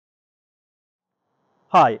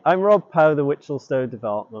Hi, I'm Rob Pow, the Wichelstowe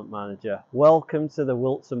Development Manager. Welcome to the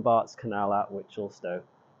Wilts and Berks Canal at Wichelstowe.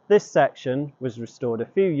 This section was restored a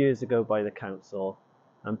few years ago by the council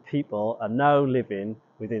and people are now living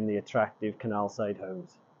within the attractive canal-side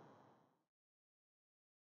homes.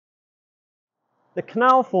 The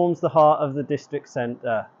canal forms the heart of the district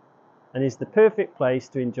centre and is the perfect place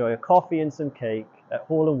to enjoy a coffee and some cake at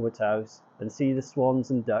Hall and Woodhouse and see the swans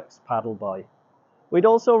and ducks paddle by. We'd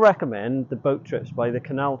also recommend the boat trips by the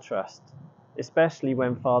Canal Trust, especially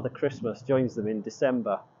when Father Christmas joins them in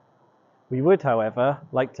December. We would, however,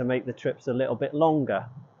 like to make the trips a little bit longer.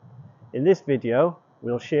 In this video,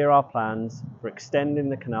 we'll share our plans for extending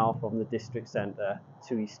the canal from the district centre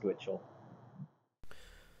to East Wichel.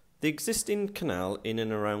 The existing canal in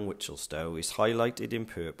and around Wichelstowe is highlighted in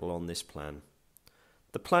purple on this plan.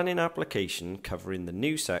 The planning application covering the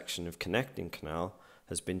new section of connecting canal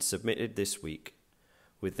has been submitted this week,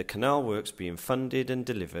 with the canal works being funded and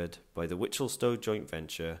delivered by the Wichelstowe joint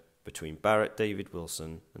venture between Barrett David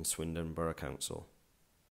Wilson and Swindon Borough Council.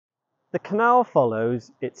 The canal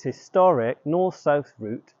follows its historic north-south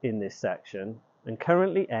route in this section and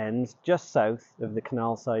currently ends just south of the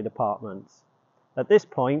canal side apartments. At this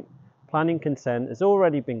point, planning consent has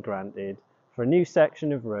already been granted for a new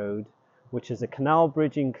section of road which has a canal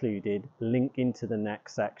bridge included linking to the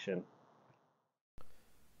next section.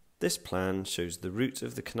 This plan shows the route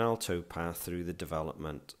of the canal towpath through the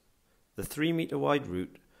development. The 3-metre wide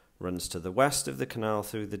route runs to the west of the canal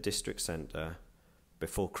through the district centre,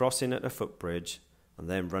 before crossing at a footbridge and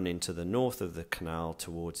then running to the north of the canal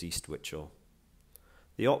towards East Wichel.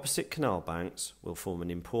 The opposite canal banks will form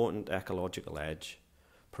an important ecological edge,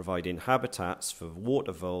 providing habitats for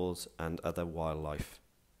water voles and other wildlife.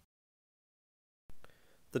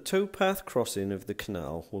 The towpath crossing of the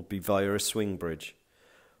canal will be via a swing bridge.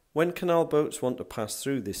 When canal boats want to pass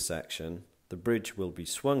through this section, the bridge will be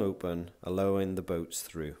swung open, allowing the boats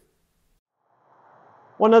through.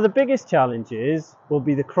 One of the biggest challenges will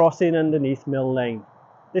be the crossing underneath Mill Lane.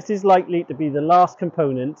 This is likely to be the last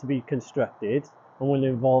component to be constructed and will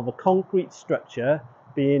involve a concrete structure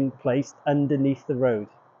being placed underneath the road.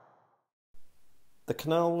 The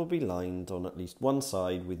canal will be lined on at least one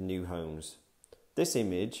side with new homes. This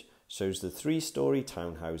image shows the 3-storey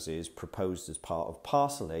townhouses proposed as part of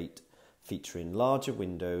Parcel 8, featuring larger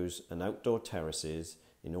windows and outdoor terraces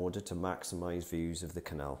in order to maximise views of the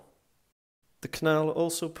canal. The canal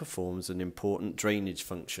also performs an important drainage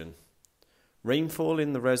function. Rainfall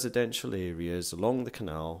in the residential areas along the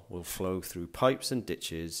canal will flow through pipes and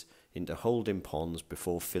ditches into holding ponds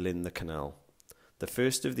before filling the canal. The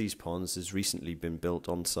first of these ponds has recently been built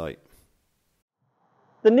on site.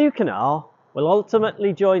 The new canal will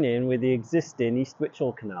ultimately join in with the existing East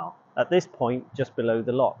Wichel Canal, at this point just below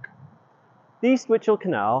the lock. The East Wichel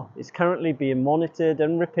Canal is currently being monitored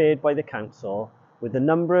and repaired by the council, with a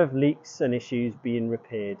number of leaks and issues being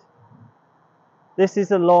repaired. This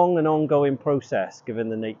is a long and ongoing process given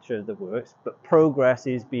the nature of the works, but progress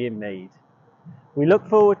is being made. We look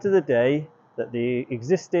forward to the day that the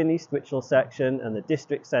existing East Wichel section and the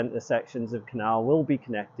district centre sections of canal will be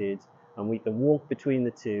connected and we can walk between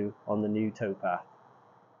the two on the new towpath.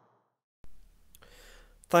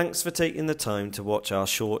 Thanks for taking the time to watch our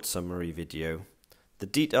short summary video. The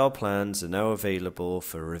detailed plans are now available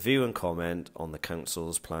for review and comment on the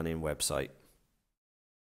Council's planning website.